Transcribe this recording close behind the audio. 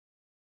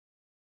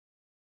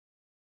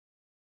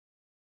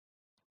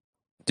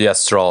The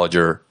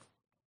Astrologer.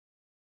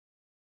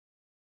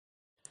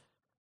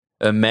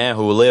 A man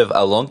who lived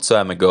a long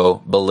time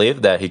ago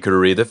believed that he could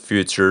read the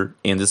future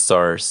in the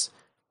stars.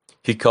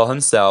 He called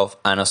himself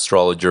an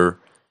astrologer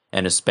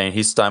and spent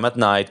his time at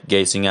night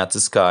gazing at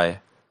the sky.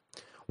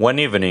 One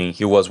evening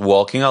he was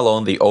walking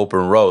along the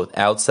open road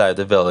outside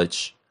the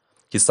village.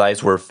 His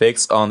eyes were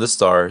fixed on the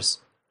stars.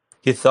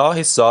 He thought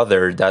he saw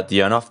there that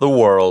the end of the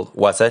world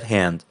was at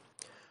hand,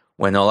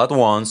 when all at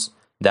once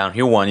down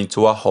he went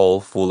into a hole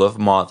full of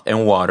mud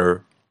and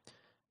water.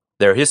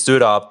 There he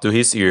stood up to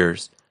his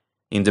ears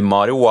in the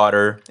muddy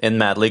water and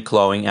madly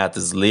clawing at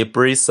the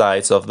slippery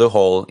sides of the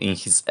hole in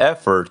his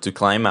effort to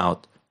climb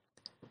out.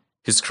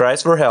 His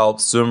cries for help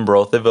soon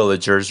brought the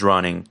villagers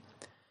running.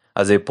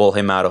 As they pulled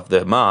him out of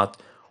the mud,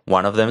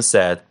 one of them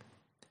said,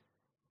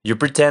 "You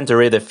pretend to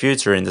read the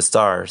future in the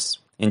stars,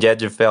 and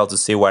yet you fail to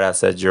see what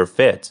is at your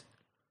feet.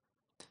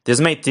 This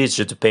may teach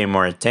you to pay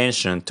more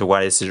attention to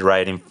what is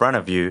right in front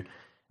of you,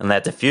 and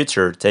let the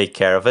future take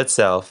care of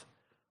itself."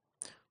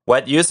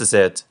 "What use is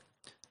it,"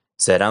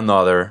 said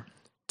another,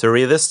 "to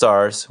read the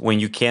stars when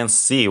you can't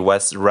see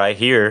what's right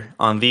here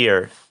on the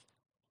earth?"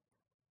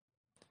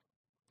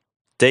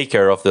 Take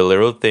care of the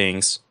little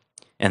things,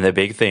 and the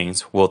big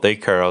things will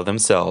take care of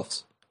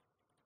themselves.